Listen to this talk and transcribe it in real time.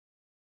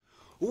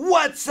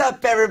What's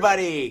up,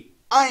 everybody?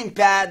 I'm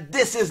Pat,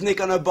 this is Nick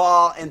on a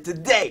Ball, and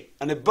today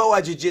on the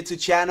Boa Jiu-Jitsu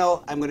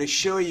channel, I'm going to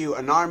show you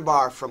an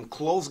armbar from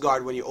closed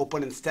guard when you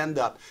open and stand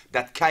up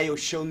that Caio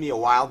showed me a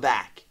while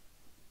back.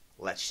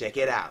 Let's check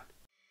it out.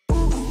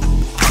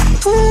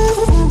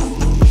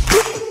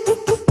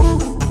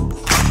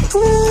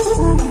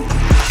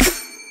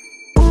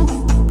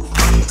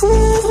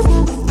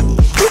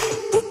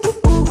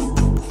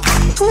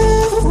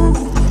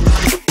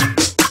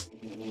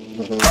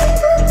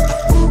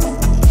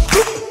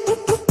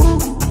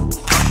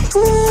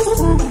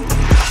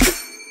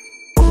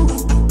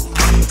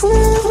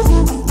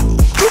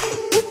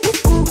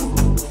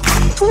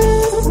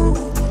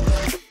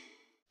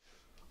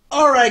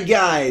 Alright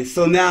guys,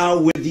 so now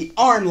with the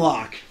arm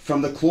lock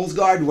from the closed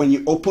guard when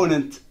your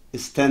opponent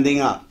is standing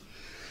up.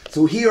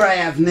 So here I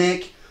have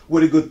Nick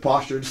with a good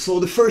posture. So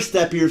the first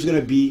step here is going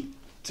to be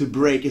to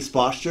break his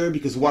posture,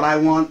 because what I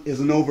want is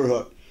an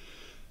overhook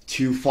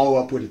to follow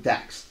up with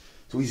attacks.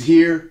 So he's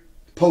here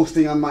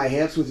posting on my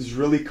hips, which is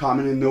really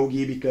common in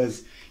no-gi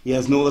because he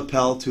has no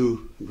lapel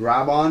to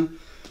grab on.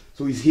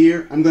 So he's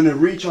here. I'm going to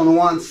reach on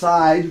one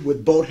side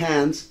with both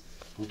hands,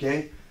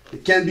 okay?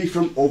 It can be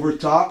from over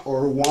top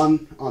or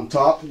one on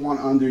top, one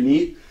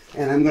underneath.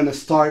 And I'm going to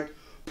start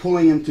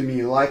pulling him to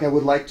me like I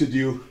would like to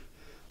do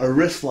a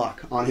wrist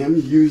lock on him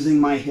using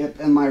my hip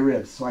and my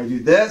ribs. So I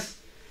do this.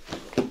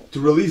 To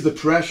release the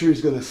pressure,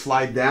 he's going to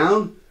slide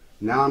down.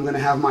 Now I'm going to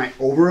have my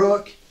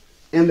overhook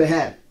in the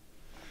head.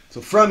 So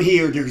from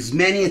here, there's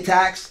many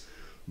attacks,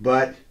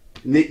 but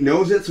Nick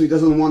knows it, so he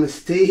doesn't want to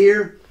stay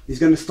here. He's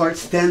going to start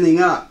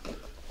standing up.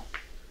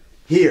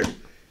 Here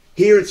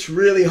it's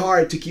really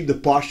hard to keep the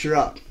posture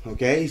up,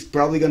 okay? He's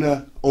probably going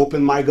to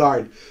open my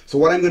guard. So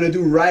what I'm going to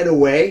do right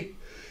away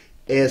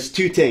is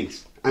two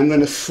things. I'm going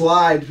to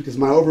slide, because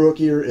my overhook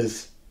here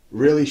is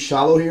really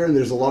shallow here and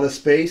there's a lot of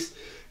space.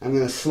 I'm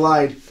going to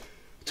slide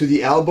to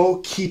the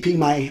elbow, keeping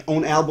my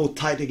own elbow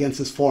tight against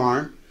his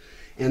forearm.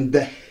 And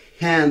the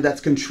hand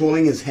that's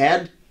controlling his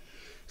head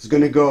is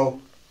going to go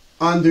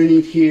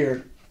underneath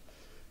here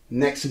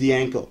next to the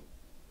ankle.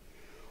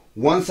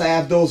 Once I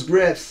have those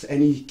grips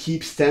and he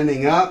keeps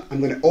standing up,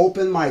 I'm going to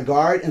open my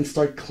guard and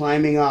start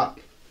climbing up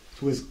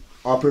to his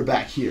upper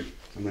back here.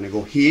 I'm going to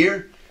go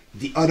here.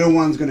 The other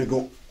one's going to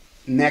go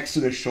next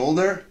to the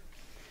shoulder.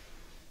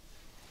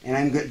 And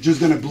I'm just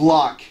going to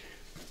block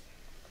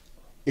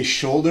his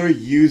shoulder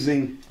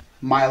using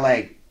my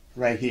leg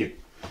right here.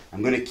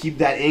 I'm going to keep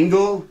that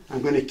angle.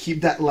 I'm going to keep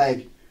that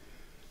leg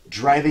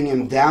driving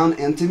him down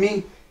into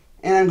me.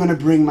 And I'm going to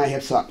bring my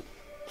hips up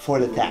for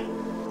the tap.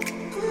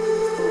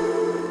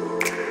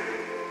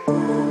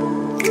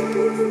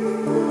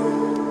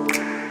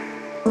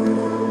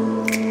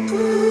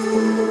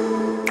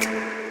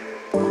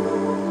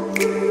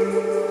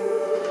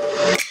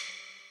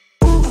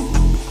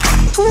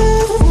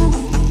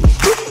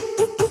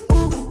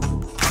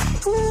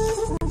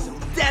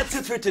 That's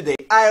it for today.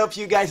 I hope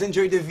you guys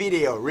enjoyed the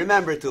video.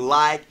 Remember to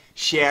like,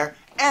 share,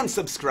 and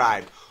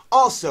subscribe.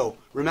 Also,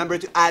 remember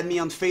to add me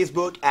on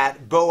Facebook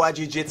at Boa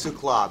Jiu-Jitsu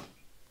Club.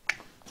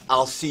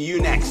 I'll see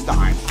you next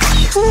time.